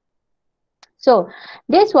 So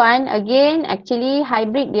this one again actually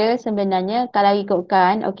hybrid dia sebenarnya kalau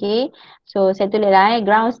ikutkan, okay. So saya tulis lah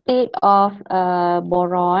ground state of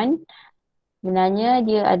boron. Sebenarnya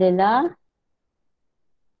dia adalah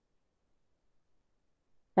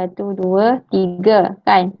 1, 2, 3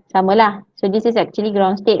 kan. Samalah. So this is actually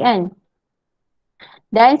ground state kan.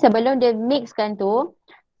 Dan sebelum dia mixkan tu,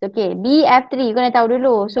 okay, BF3 kau nak tahu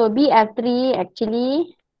dulu. So BF3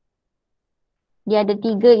 actually dia ada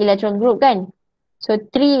 3 electron group kan. So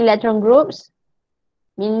 3 electron groups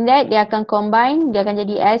mean that dia akan combine, dia akan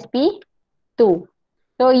jadi sp2.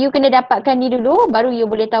 So you kena dapatkan ni dulu baru you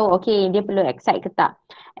boleh tahu okay dia perlu excite ke tak.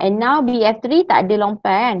 And now BF3 tak ada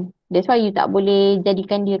lompat kan. That's why you tak boleh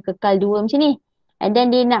jadikan dia kekal 2 macam ni. And then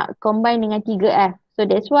dia nak combine dengan 3F. So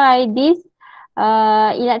that's why this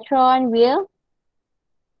electron will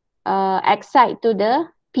excite to the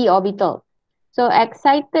p orbital. So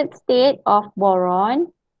excited state of boron,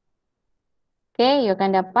 okay, you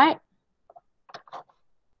akan dapat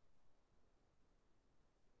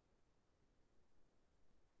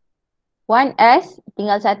one S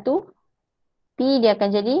tinggal 1, P dia akan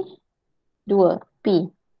jadi 2, P,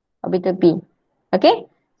 orbital P. Okay,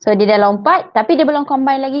 so dia dah lompat tapi dia belum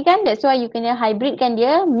combine lagi kan, that's why you kena hybridkan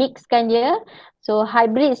dia, mixkan dia. So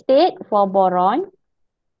hybrid state for boron,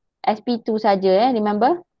 sp2 saja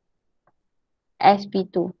remember,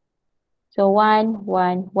 sp2. So 1,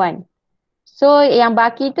 1, 1. So yang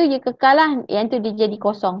baki tu dia kekal lah, yang tu dia jadi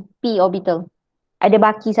kosong, P orbital. Ada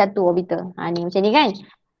baki 1 orbital. Ni macam ni kan.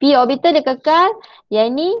 P orbital dia kekal,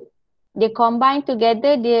 yang ni dia combine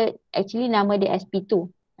together, dia actually nama dia sp2.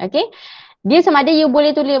 Okay. Dia sama ada you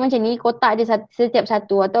boleh tulis macam ni, kotak dia setiap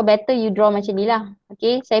satu, atau better you draw macam ni lah.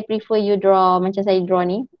 Okay, saya prefer you draw macam saya draw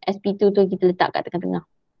ni. sp2 tu kita letak kat tengah-tengah.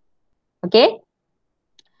 Okay.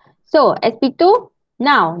 So sp2,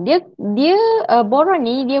 now dia boron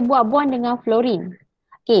ni dia buat bond dengan fluorine.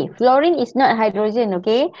 Okay, fluorine is not hydrogen,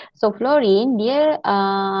 okay. So fluorine dia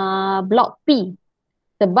block P.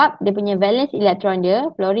 Sebab dia punya valence elektron dia,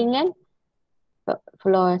 fluorine kan.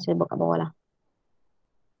 Saya buat kat bawah lah.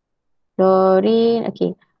 Fluorine,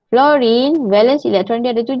 okay. Fluorine, valence elektron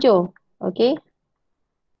dia ada 7. Okay.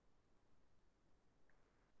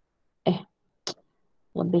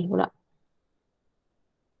 Lebih pula.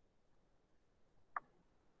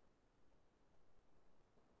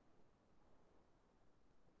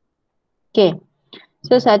 Okay.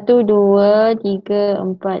 So 1, 2, 3,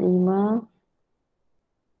 4, 5.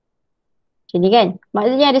 Macam ni kan.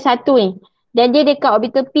 Maksudnya ada 1 ni. Dan dia dekat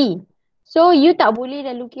orbital P. So you tak boleh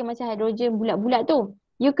dah lukis macam hidrogen bulat-bulat tu.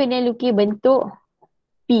 You kena lukis bentuk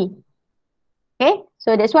P. Okay.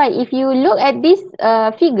 So that's why if you look at this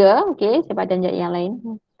figure. Okay. Saya padan jap yang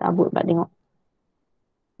lain. Tabut pula tengok.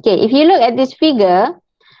 Okay. If you look at this figure.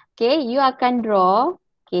 Okay. You akan draw.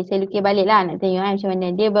 Okay. Saya lukis balik lah. Nak tengok macam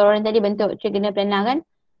mana. Dia boron tadi bentuk trigonal planar kan.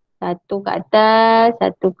 1 kat atas.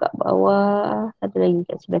 1 kat bawah. 1 lagi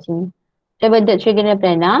kat sebelah sini. Dia bentuk trigonal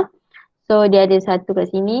planar. So dia ada 1 kat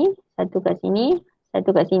sini, 1 kat sini,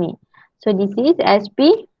 1 kat sini. So this is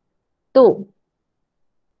sp2.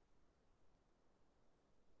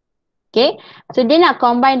 Okay. So dia nak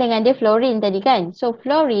combine dengan dia fluorine tadi kan. So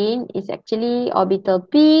fluorine is actually orbital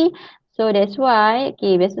P. So that's why,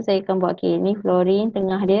 okay, biasa saya akan buat, okay, ni fluorine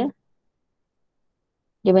tengah dia.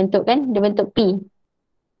 Dia bentuk kan, dia bentuk P.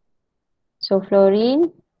 So fluorine.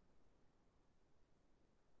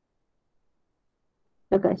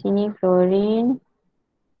 So kat sini fluorine.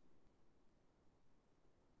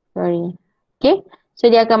 Fluorine. Okay.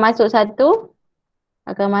 So dia akan masuk 1.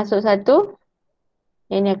 Akan masuk 1.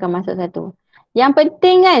 Yang ni akan masuk 1. Yang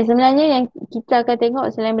penting kan sebenarnya yang kita akan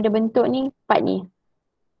tengok selain daripada bentuk ni, part ni.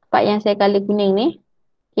 Part yang saya colour kuning ni.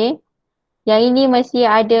 Okay. Yang ini mesti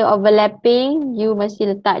ada overlapping. You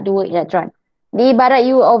mesti letak 2 elektron. Di ibarat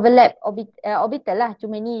you overlap orbital lah.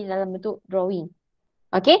 Cuma ni dalam bentuk drawing.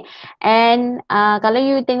 Okay. And kalau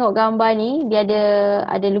you tengok gambar ni, dia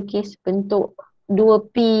ada lukis bentuk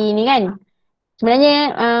 2P ni kan.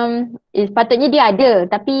 Sebenarnya patutnya dia ada.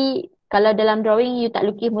 Tapi kalau dalam drawing you tak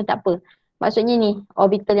lukis pun tak apa. Maksudnya ni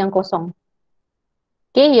orbital yang kosong.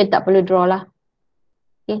 Okay, you tak perlu draw lah.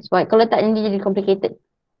 Okay, sebab kalau tak ni jadi complicated.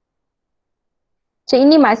 So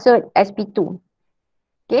ini maksud sp2.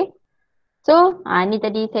 Okay. So ni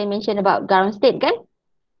tadi saya mention about ground state kan.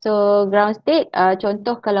 So ground state,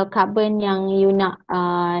 contoh kalau carbon yang you nak,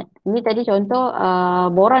 ni tadi contoh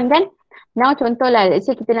boron kan. Now contohlah, let's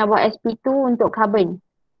say kita nak buat sp2 untuk carbon.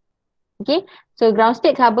 Okay, so ground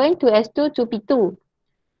state carbon 2s2 2p2.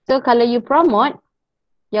 So kalau you promote,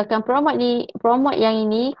 you akan promote yang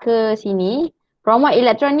ini ke sini. Promote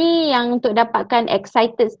elektron ni yang untuk dapatkan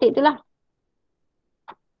excited state tu lah.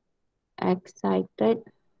 Excited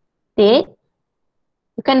state.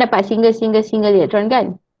 Bukan dapat single elektron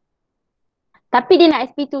kan. Tapi dia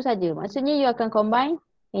nak sp2 saja. Maksudnya you akan combine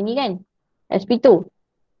yang ni kan. sp2.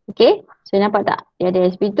 Okay. So nampak tak? Dia ada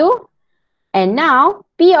sp2. And now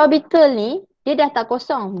p orbital ni dia dah tak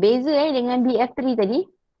kosong. Beza dengan bf3 tadi.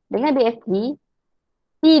 Dengan bf3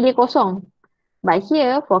 p dia kosong. But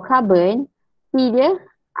here for carbon p dia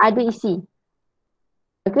ada isi.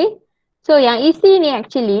 Okay. So yang isi ni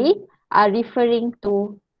actually are referring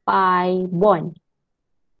to pi bond.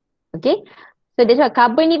 Okay. So that's why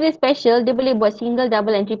carbon ni dia special. Dia boleh buat single,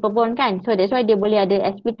 double and triple bond kan. So that's why dia boleh ada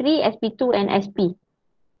sp3, sp2 and sp.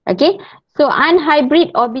 Okay. So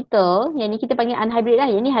unhybrid orbital, yang ni kita panggil unhybrid lah.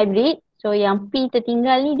 Yang ni hybrid. So yang P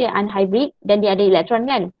tertinggal ni dia unhybrid dan dia ada elektron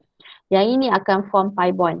kan. Yang ini akan form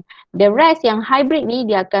pi bond. The rest yang hybrid ni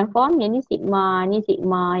dia akan form, yang ni sigma,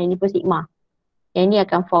 yang ni pun sigma. Yang ni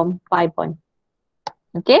akan form pi bond.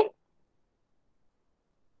 Okay.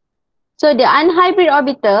 So the unhybrid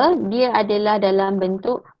orbital dia adalah dalam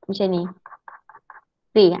bentuk macam ni.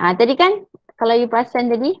 Okay. Tadi kan kalau you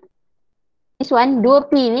perasan tadi, this one,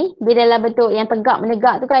 2P ni, dia dalam bentuk yang tegak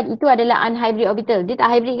menegak tu kan, itu adalah unhybrid orbital. Dia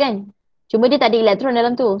tak hybrid kan? Cuma dia tak ada elektron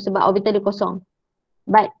dalam tu sebab orbital dia kosong.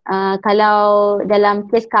 But kalau dalam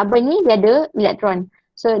case carbon ni, dia ada elektron.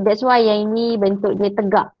 So that's why yang ini bentuk dia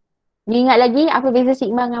tegak. You ingat lagi apa beza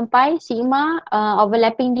sigma dengan pi? Sigma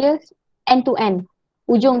overlapping dia end to end,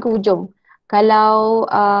 ujung ke ujung. Kalau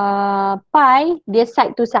pi, dia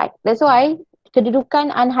side to side. That's why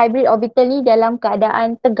kedudukan unhybrid orbital ni dalam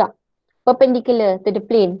keadaan tegak, perpendicular to the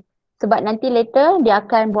plane. Sebab nanti later dia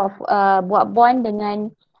akan buat bond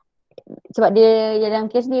dengan, sebab dia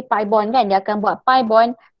dalam kes ni pi bond kan, dia akan buat pi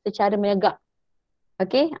bond secara menegak.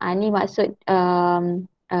 Okay, ni maksud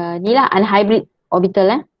ni lah unhybrid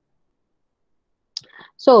orbital .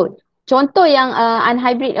 So contoh yang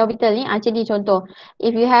unhybrid orbital ni, jadi contoh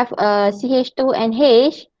if you have CH2 and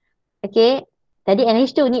H, okay, tadi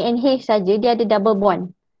NH2 ni NH saja dia ada double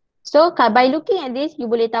bond. So by looking at this, you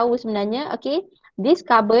boleh tahu sebenarnya, okay, this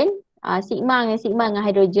carbon, sigma dengan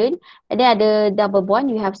hydrogen, dia ada double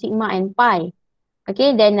bond, you have sigma and pi.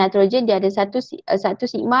 Okay, then nitrogen dia ada satu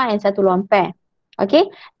sigma and satu lone pair. Okay,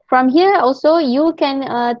 from here also you can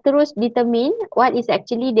terus determine what is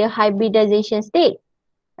actually the hybridization state.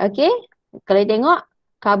 Okay, kalau tengok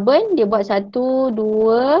carbon dia buat 1, 2,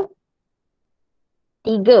 3.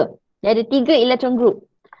 Dia ada 3 electron group.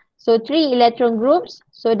 So 3 electron groups,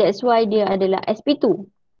 so that's why dia adalah sp2.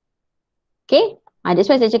 Okay, that's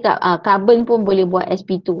why saya cakap carbon pun boleh buat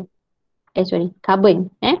sp2. Carbon.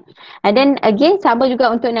 And then again sama juga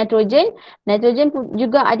untuk nitrogen. Nitrogen pun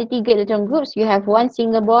juga ada 3 electron groups. You have one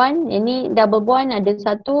single bond, ini double bond ada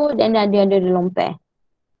 1, dan ada lone pair.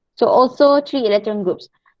 So also 3 electron groups.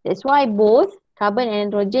 That's why both carbon and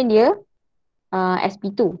nitrogen dia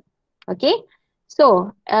sp2. Okay.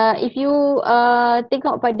 So, if you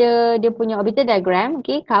tengok pada dia punya orbital diagram,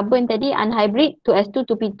 okay, carbon tadi unhybrid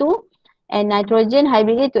 2s2 2p2 and nitrogen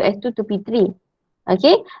hybrid 2s2 2p3.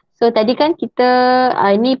 Okay, so tadi kan kita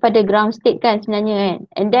ni pada ground state kan sebenarnya kan.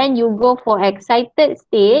 And then you go for excited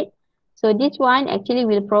state. So this one actually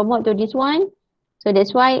will promote to this one. So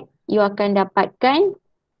that's why you akan dapatkan,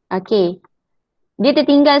 okay, dia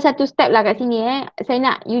tertinggal satu step lah kat sini . Saya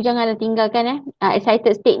nak you janganlah tinggalkan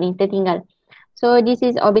excited state ni tertinggal. So this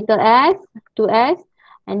is orbital S, 2S,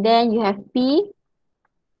 and then you have P.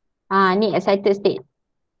 Ni excited state.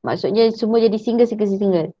 Maksudnya semua jadi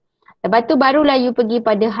single. Lepas tu barulah you pergi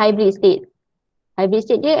pada hybrid state. Hybrid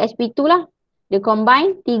state dia sp2 lah. Dia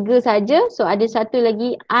combine 3 saja, so ada satu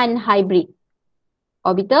lagi unhybrid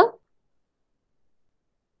orbital.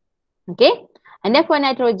 Okay. And then for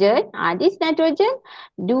nitrogen, this nitrogen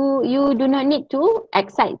you do not need to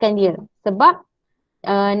excitekan dia. Sebab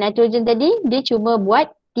nitrogen tadi dia cuma buat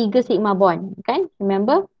 3 sigma bond kan,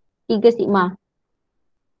 remember 3 sigma,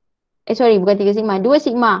 bukan 3 sigma, 2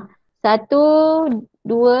 sigma, 1,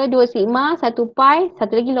 2 sigma, 1 pi,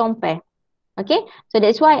 satu lagi lone pair. Okay, so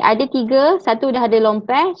that's why ada 3, satu dah ada lone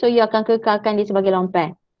pair, so you akan kekalkan dia sebagai lone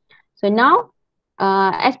pair. So now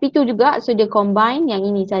sp2 juga, so dia combine yang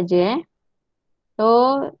ini saja . So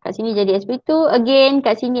kat sini jadi sp2, again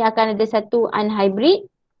kat sini akan ada satu unhybrid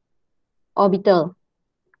orbital.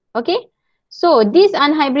 Okay, so this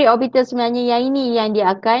unhybrid orbital sebenarnya yang ini yang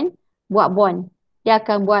dia akan buat bond. Dia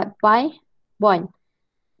akan buat pi bond.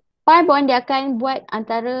 pi bond dia akan buat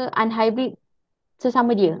antara unhybrid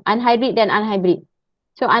sesama dia. Unhybrid dan unhybrid.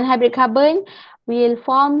 So unhybrid carbon will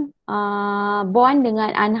form bond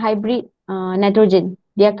dengan unhybrid nitrogen.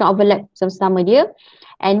 Dia akan overlap sama-sama dia.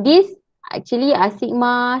 And this actually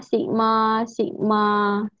sigma, sigma, sigma,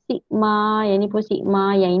 sigma, yang ni pun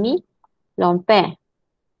sigma, yang ini lone pair.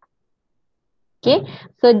 Okay,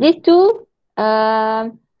 so these two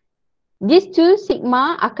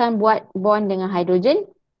sigma akan buat bond dengan hydrogen.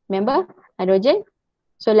 Remember, hydrogen.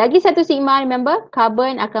 So lagi satu sigma, remember,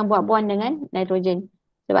 carbon akan buat bond dengan nitrogen.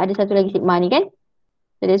 Sebab ada satu lagi sigma ni kan.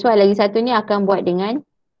 So that's why lagi satu ni akan buat dengan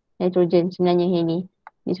nitrogen sebenarnya yang ni.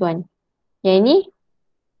 This one. Yang ini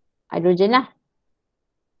hydrogen lah.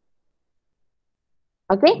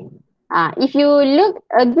 Okay. If you look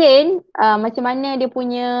again, macam mana dia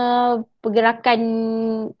punya pergerakan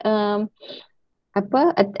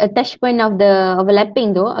attachment of the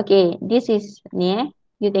overlapping tu. Okay, this is ni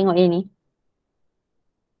you tengok yang ni.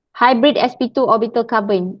 Hybrid sp2 orbital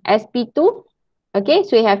carbon. sp2. Okay,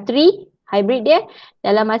 so we have 3 hybrid dia.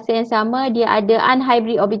 Dalam masa yang sama dia ada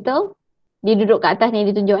unhybrid orbital. Dia duduk kat atas ni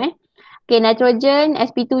ditunjuk Okay, nitrogen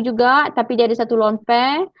sp2 juga tapi dia ada satu lone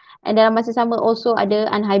pair. And dalam masa sama also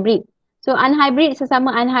ada unhybrid. So unhybrid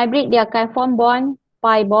sesama unhybrid dia akan form bond,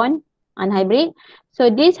 pi bond, unhybrid.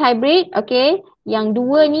 So this hybrid, okay, yang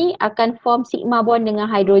dua ni akan form sigma bond dengan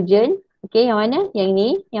hydrogen. Okay, yang mana? Yang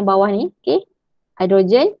ni, yang bawah ni, okay,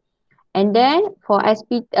 hydrogen. And then for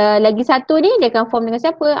lagi satu ni dia akan form dengan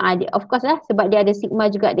siapa? Of course lah sebab dia ada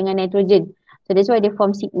sigma juga dengan nitrogen. So that's why dia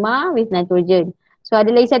form sigma with nitrogen. So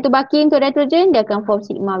ada lagi satu baki untuk nitrogen, dia akan form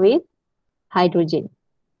sigma with hydrogen.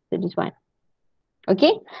 So this one.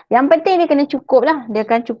 Okay, yang penting dia kena cukup lah. Dia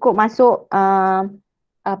akan cukup masuk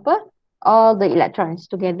all the electrons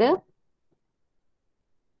together.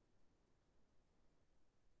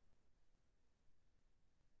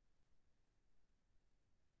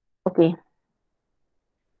 Okay.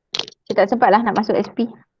 Saya tak sempat lah nak masuk SP.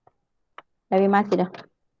 Dah habis masa dah.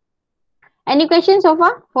 Any questions so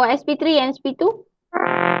far for SP3 and SP2?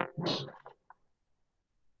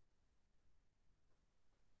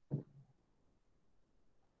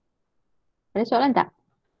 Ada soalan tak?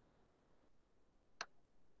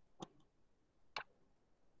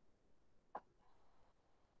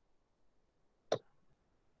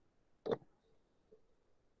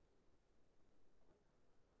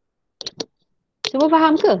 Semua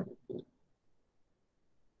faham ke?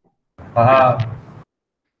 Faham.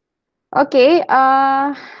 Okay,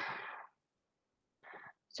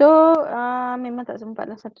 so memang tak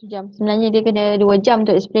sempat lah 1 jam. Sebenarnya dia kena 2 jam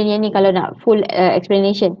untuk explain yang ni kalau nak full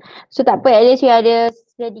explanation. So tak apa, at least you ada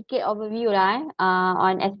sedikit overview lah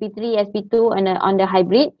on SP3, SP2 and on the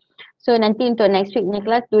hybrid. So nanti untuk next week ni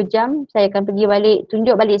kelas 2 jam saya akan pergi balik,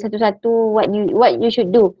 tunjuk balik satu-satu what you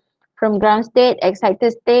should do from ground state,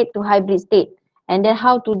 excited state to hybrid state and then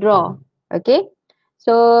how to draw. Okay.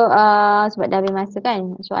 So sebab dah habis masa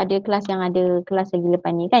kan. So ada kelas yang ada kelas lagi lepas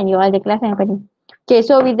ni kan. You all ada kelas yang lepas ni. Okay,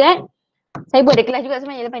 so with that, saya buat ada kelas juga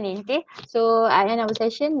sebenarnya lepas ni. Okay, so I end our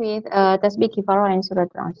session with tasbih, kifarah and surah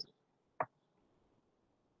Al-Asr.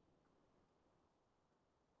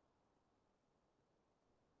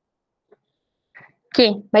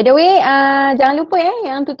 Okay, by the way, jangan lupa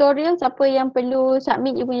yang tutorial siapa yang perlu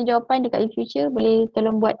submit you punya jawapan dekat InFuture boleh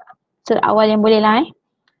tolong buat seawal yang boleh lah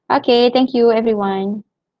Okay, thank you everyone.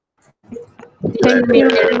 Thank you.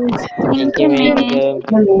 Thank you,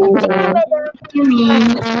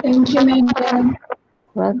 madam.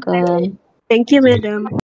 Welcome. Thank you, madam.